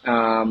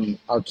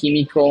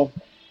 Alquímico,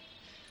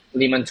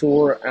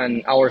 Limantour,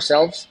 and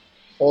ourselves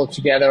all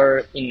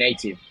together in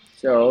Native.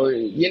 So,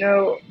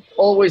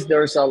 always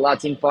there's a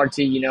Latin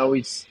party,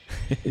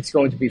 it's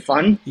going to be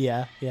fun.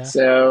 Yeah.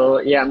 So,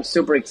 I'm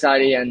super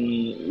excited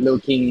and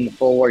looking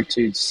forward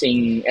to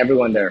seeing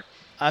everyone there.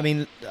 I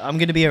mean, I'm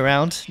going to be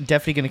around,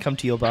 definitely going to come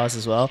to your bars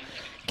as well.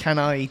 Can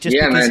I, because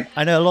man.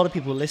 I know a lot of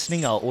people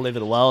listening are all over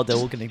the world, they're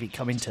all going to be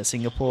coming to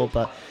Singapore,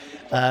 but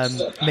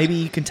maybe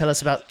you can tell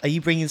us are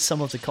you bringing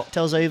some of the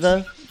cocktails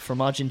over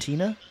from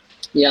Argentina?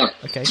 Yeah.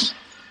 Okay.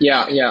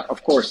 Yeah,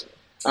 of course.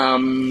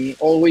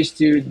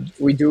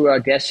 We do a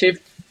guest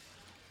shift.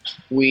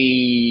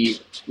 We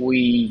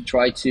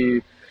try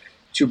to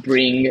to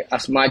bring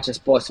as much as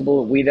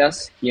possible with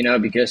us,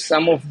 because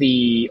some of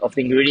the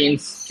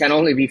ingredients can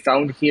only be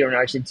found here in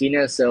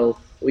Argentina, so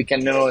we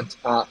cannot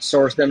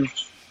source them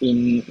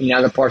in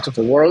other parts of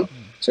the world.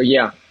 So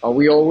yeah,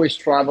 we always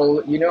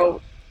travel.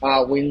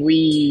 When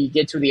we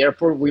get to the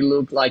airport, we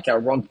look like a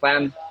rock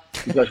band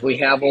because we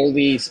have all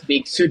these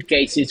big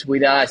suitcases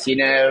with us,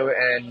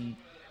 and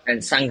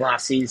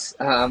sunglasses.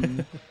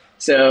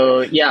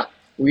 So yeah,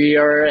 we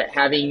are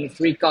having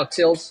 3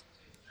 cocktails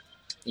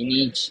in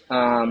each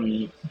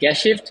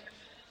guest shift.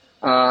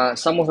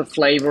 Some of the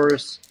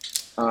flavors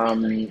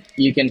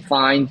you can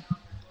find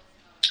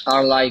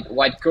are like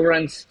white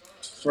currants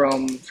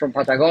from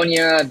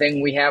Patagonia. Then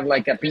we have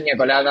like a piña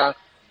colada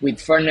with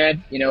Fernet.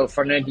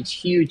 Fernet is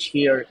huge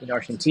here in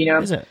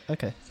Argentina. Is it?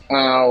 Okay.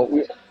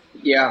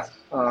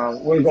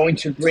 We're going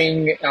to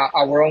bring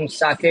our own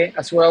sake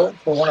as well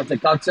for one of the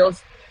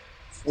cocktails.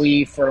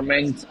 We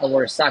ferment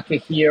our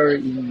sake here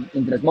in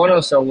Tres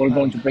Monos, so we're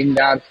going to bring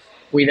that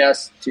with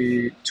us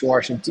to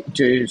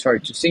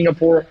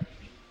Singapore.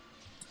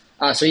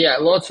 So yeah,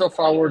 lots of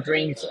our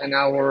drinks and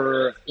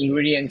our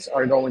ingredients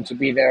are going to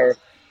be there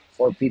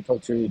for people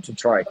to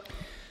try.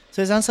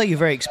 So it sounds like you're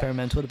very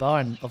experimental with the bar,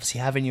 and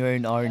obviously having your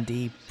own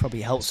R&D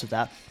probably helps with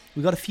that.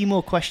 We've got a few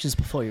more questions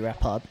before we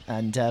wrap up,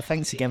 and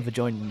thanks again for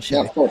joining the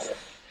show. Yeah, of course.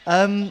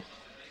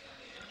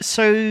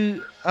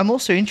 So I'm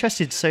also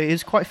interested. So it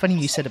was quite funny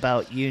you said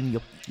about you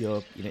and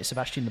your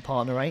Sebastian, the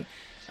partner, right?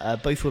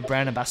 Both were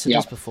brand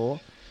ambassadors before.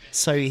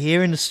 So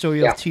hearing the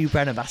story of 2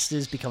 brand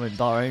ambassadors becoming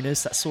bar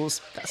owners, that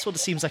sort of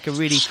seems like a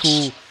really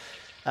cool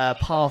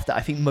path that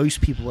I think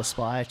most people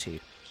aspire to.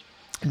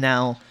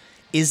 Now,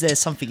 is there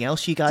something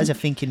else you guys are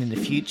thinking in the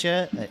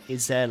future?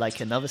 Is there like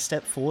another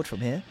step forward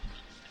from here?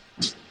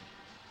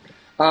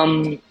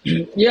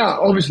 Yeah,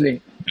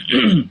 obviously.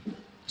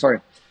 Sorry.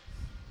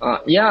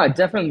 Yeah,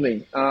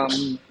 definitely.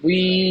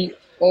 We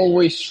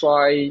always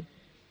try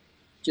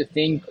to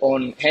think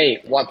on,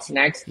 hey, what's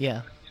next?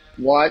 Yeah.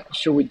 What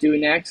should we do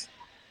next?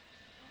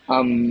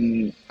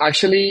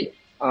 Actually,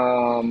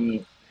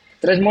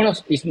 Tres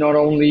Monos is not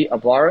only a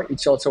bar,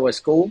 it's also a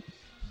school.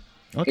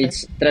 Okay.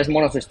 It's Tres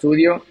Monos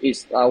Studio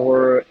is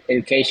our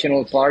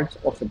educational part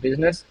of the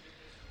business.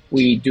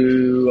 We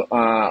do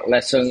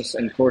lessons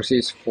and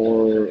courses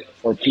for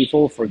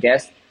people, for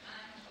guests,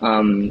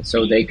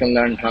 so they can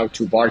learn how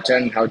to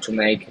bartend, how to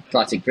make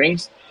classic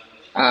drinks.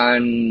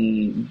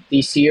 And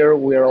this year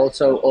we're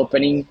also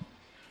opening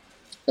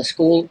a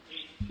school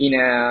in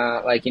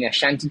a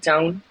shanty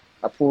town,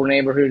 a poor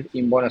neighborhood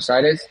in Buenos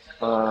Aires,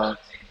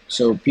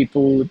 so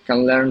people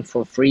can learn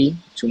for free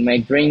to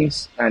make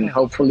drinks and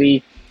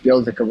hopefully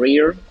build a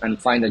career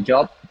and find a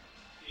job.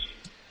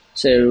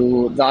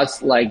 So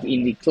that's like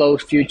in the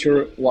close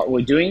future what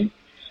we're doing.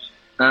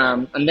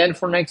 And then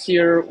for next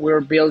year,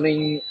 we're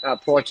building a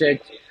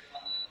project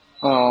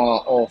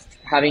of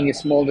having a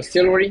small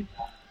distillery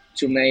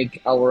to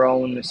make our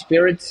own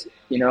spirits.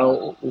 We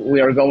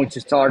are going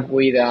to start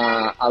with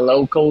a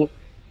local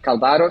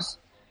Calvados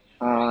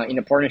in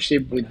a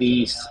partnership with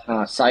this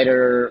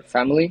cider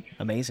family.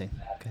 Amazing.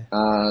 Okay.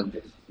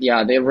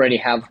 Yeah, they already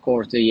have, of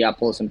course, the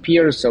apples and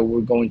pears, so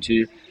we're going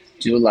to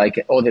do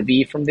like eau de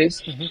vie from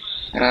this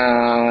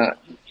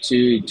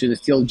to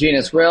distill gin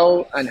as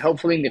well. And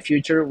hopefully in the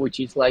future, which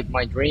is like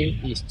my dream,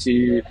 is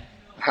to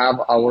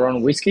have our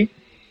own whiskey.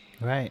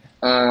 Right.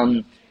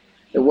 The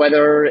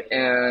weather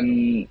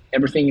and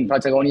everything in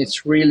Patagonia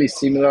is really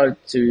similar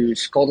to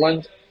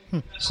Scotland.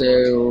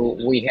 So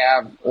we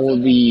have all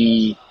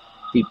the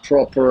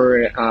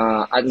proper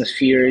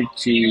atmosphere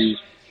to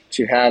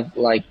have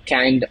like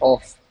kind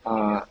of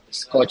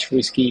Scotch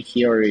whiskey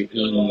here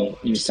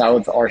in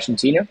South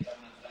Argentina.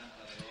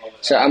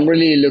 So I'm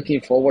really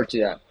looking forward to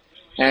that.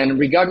 And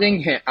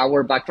regarding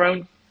our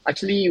background,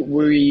 actually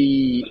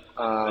we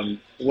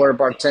were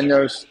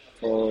bartenders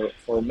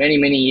for many,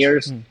 many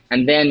years.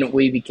 And then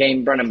we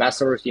became brand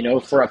ambassadors,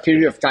 for a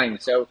period of time.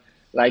 So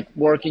like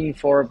working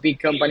for big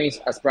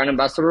companies as brand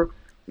ambassador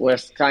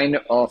was kind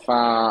of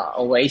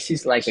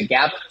oasis, like a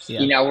gap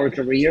in our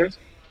careers.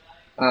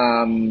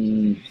 I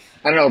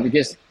don't know,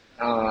 because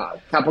a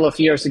couple of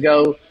years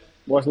ago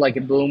was like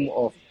a boom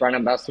of brand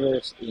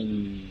ambassadors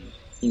in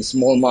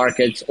small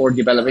markets or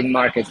developing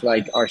markets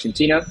like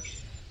Argentina.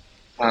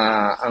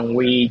 And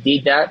we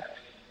did that.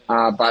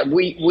 But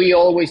we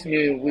always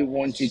knew we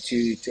wanted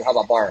to have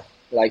a bar,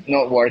 like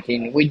not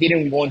working. We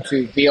didn't want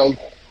to build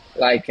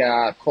like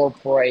a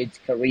corporate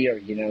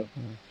career,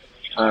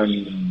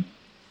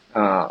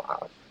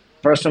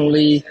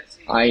 Personally,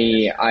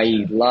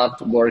 I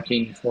loved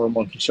working for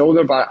Monkey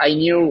Shoulder, but I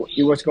knew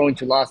it was going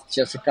to last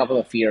just a couple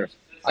of years.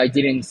 I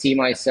didn't see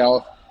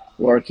myself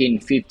working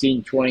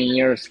 15, 20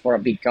 years for a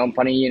big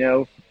company,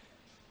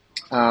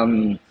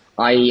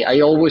 I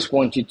always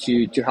wanted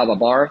to have a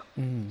bar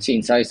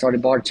since I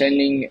started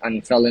bartending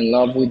and fell in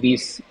love with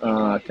this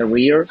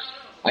career.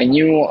 I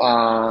knew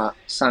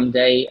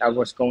someday I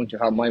was going to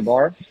have my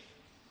bar.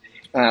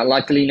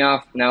 Luckily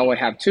enough, now I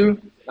have 2,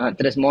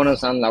 Tres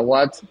Monos and La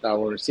Wat,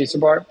 our sister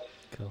bar.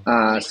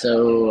 Cool.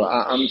 So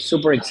I'm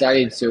super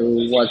excited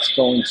to what's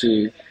going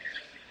to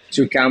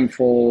to come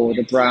for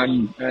the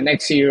brand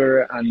next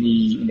year and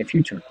in the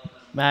future.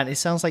 Man, it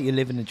sounds like you're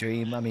living a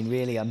dream. I mean,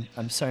 really,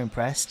 I'm so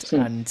impressed.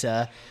 And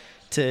to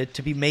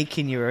be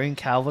making your own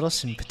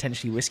Calvados and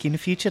potentially whiskey in the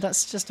future,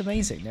 that's just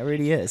amazing. That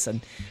really is.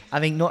 And I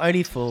think not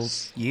only for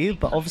you,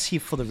 but obviously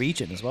for the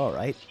region as well,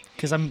 right?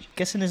 Because I'm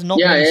guessing there's not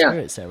many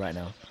spirits there right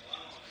now.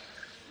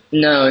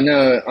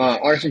 No.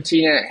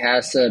 Argentina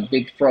has a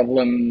big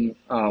problem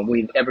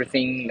with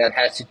everything that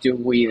has to do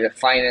with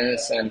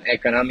finance and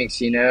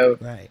economics,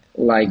 Right.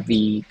 Like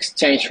the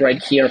exchange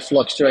rate here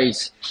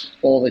fluctuates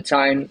all the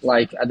time.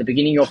 Like at the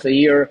beginning of the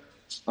year,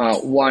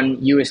 1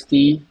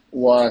 USD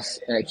was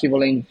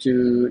equivalent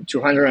to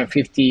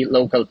 250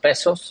 local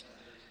pesos.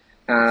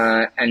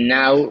 And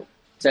now,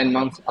 10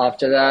 months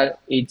after that,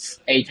 it's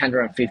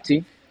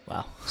 850.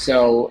 Wow.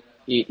 So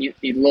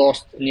it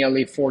lost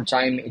nearly 4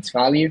 times its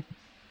value.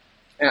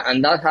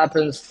 And that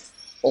happens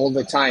all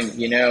the time.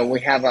 We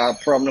have a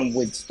problem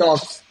with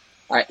stocks.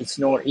 It's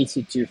not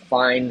easy to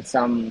find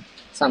some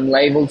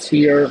labels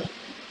here.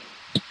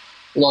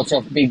 Lots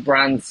of big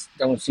brands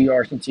don't see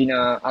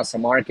Argentina as a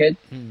market.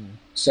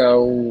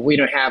 So we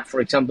don't have, for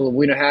example,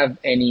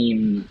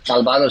 any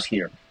Calvados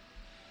here.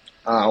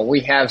 We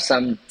have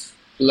some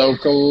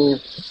local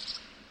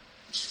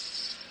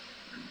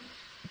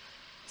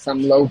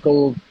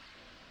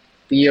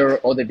beer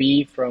eau de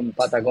vie from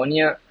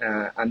Patagonia,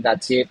 and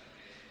that's it.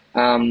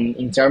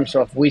 In terms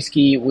of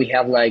whiskey, we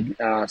have like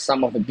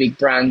some of the big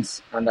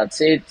brands, and that's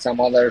it. Some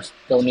others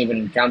don't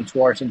even come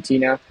to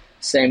Argentina.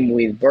 Same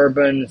with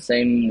bourbon,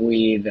 same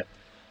with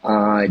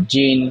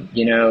gin.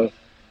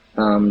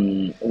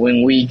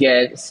 When we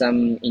get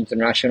some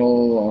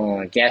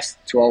international guests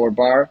to our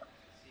bar,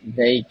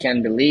 they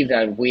can believe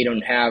that we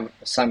don't have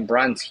some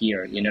brands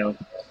here.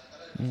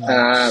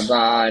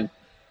 But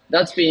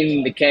that's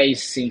been the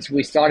case since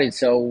we started.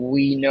 So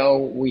we know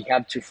we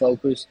have to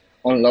focus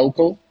on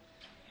local.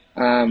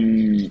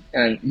 And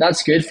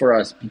that's good for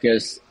us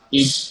because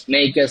it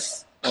makes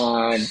us,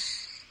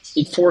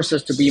 it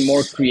forces us to be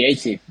more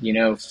creative.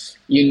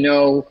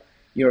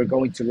 You're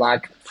going to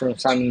lack from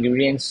some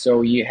ingredients,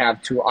 so you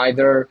have to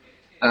either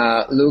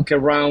look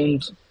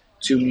around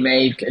to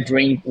make a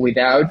drink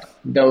without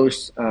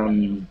those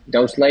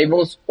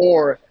labels,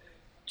 or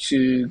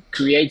to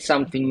create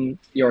something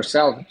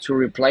yourself to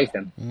replace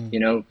them.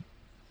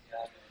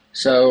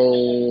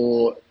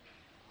 So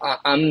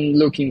I'm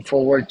looking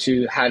forward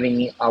to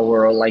having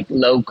our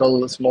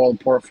local small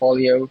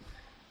portfolio,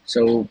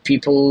 so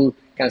people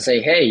can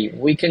say, "Hey,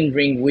 we can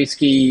drink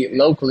whiskey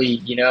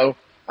locally,"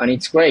 and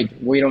it's great.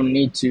 We don't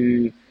need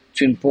to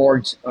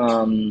import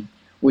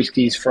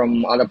whiskeys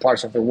from other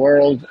parts of the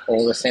world.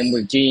 All the same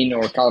with gin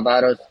or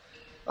Calvados.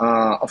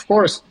 Of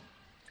course,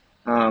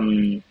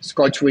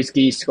 Scotch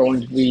whiskey is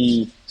going to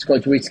be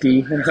Scotch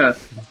whiskey.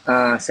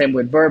 Same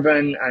with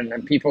bourbon,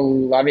 and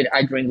people love it.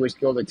 I drink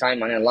whiskey all the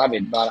time and I love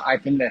it, but I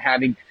think that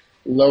having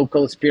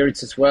local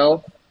spirits as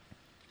well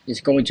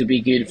is going to be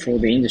good for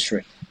the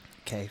industry.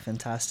 Okay,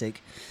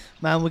 fantastic.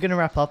 Man, we're going to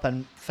wrap up,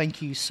 and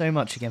thank you so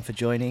much again for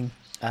joining.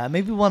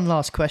 Maybe one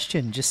last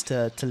question just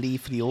to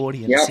leave for the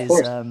audience is,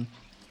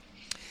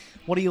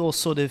 what are your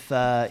sort of,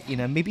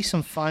 maybe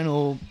some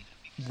final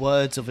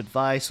words of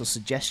advice or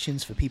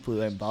suggestions for people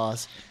who own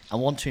bars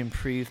and want to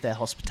improve their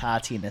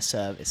hospitality and their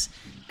service?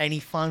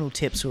 Any final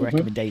tips or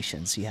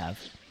recommendations you have?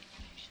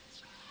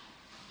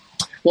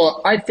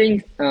 Well, I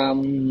think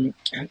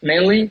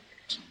mainly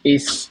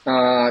is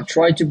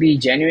try to be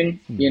genuine,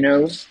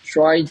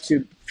 try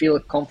to feel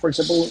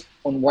comfortable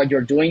on what you're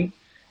doing.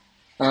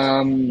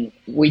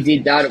 We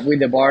did that with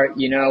the bar,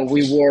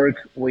 we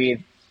work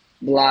with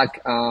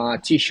black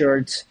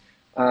t-shirts.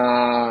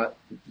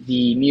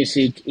 The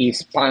music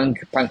is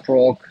punk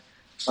rock.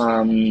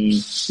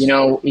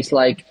 It's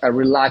like a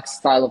relaxed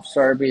style of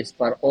service,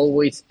 but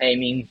always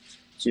aiming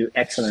to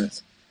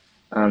excellence.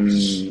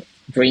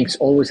 Drinks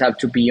always have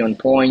to be on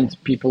point.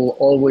 People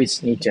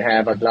always need to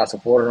have a glass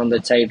of water on the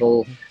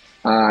table.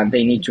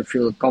 They need to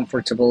feel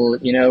comfortable,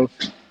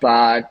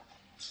 but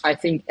I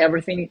think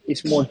everything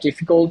is more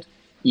difficult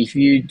if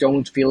you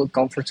don't feel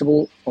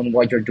comfortable on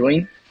what you're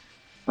doing.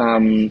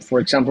 For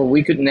example,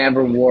 we could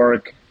never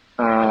work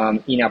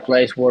in a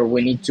place where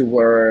we need to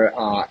wear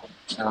a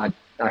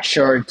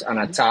shirt and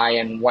a tie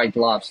and white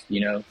gloves,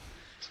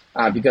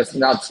 because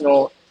that's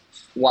not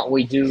what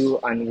we do,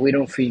 and we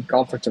don't feel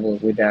comfortable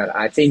with that.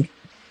 I think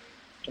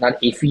that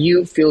if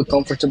you feel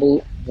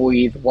comfortable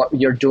with what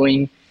you're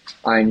doing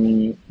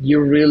and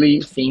you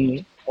really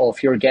think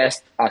of your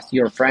guest as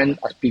your friend,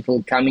 as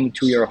people coming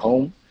to your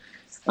home,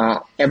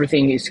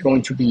 everything is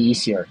going to be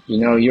easier.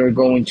 You're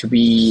going to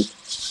be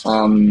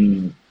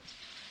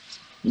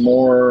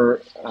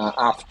more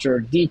after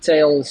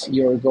details.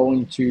 You're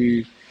going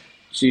to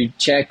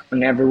check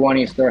on everyone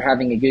if they're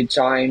having a good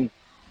time.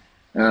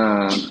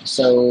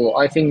 So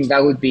I think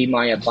that would be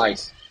my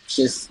advice.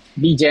 Just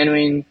be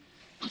genuine,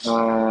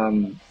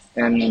 and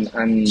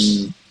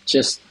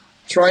just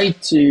try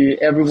to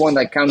everyone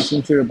that comes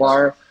into the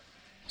bar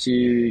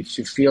to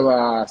feel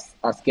as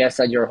guests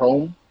at your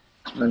home,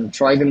 and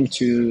try them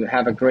to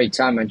have a great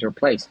time at your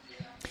place.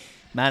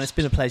 Man, it's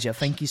been a pleasure.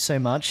 Thank you so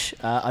much.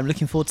 I'm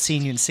looking forward to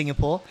seeing you in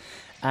Singapore,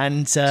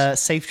 and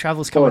safe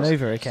travels coming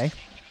over, okay?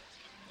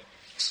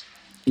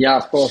 Yeah,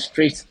 of course,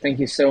 Chris. Thank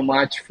you so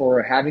much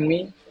for having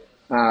me,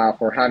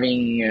 for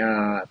having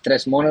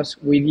Tres Monos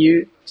with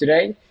you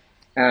today.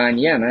 And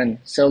yeah, man,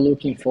 so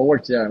looking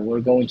forward to that.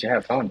 We're going to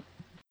have fun.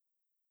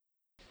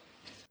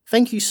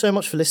 Thank you so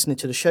much for listening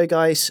to the show,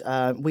 guys.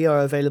 We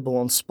are available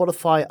on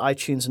Spotify,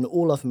 iTunes, and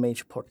all other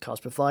major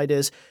podcast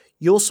providers.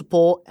 Your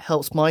support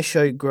helps my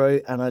show grow,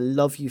 and I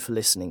love you for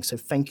listening. So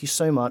thank you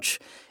so much.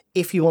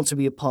 If you want to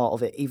be a part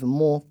of it even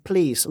more,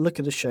 please look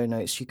at the show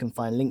notes. You can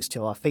find links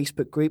to our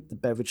Facebook group, The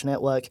Beverage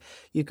Network.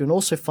 You can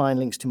also find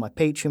links to my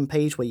Patreon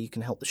page where you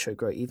can help the show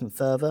grow even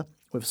further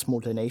with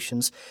small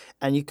donations.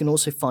 And you can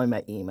also find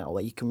my email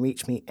where you can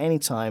reach me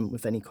anytime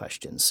with any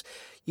questions.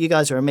 You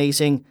guys are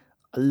amazing.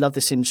 I love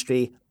this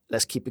industry.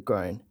 Let's keep it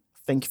growing.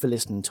 Thank you for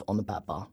listening to On the Bat Bar.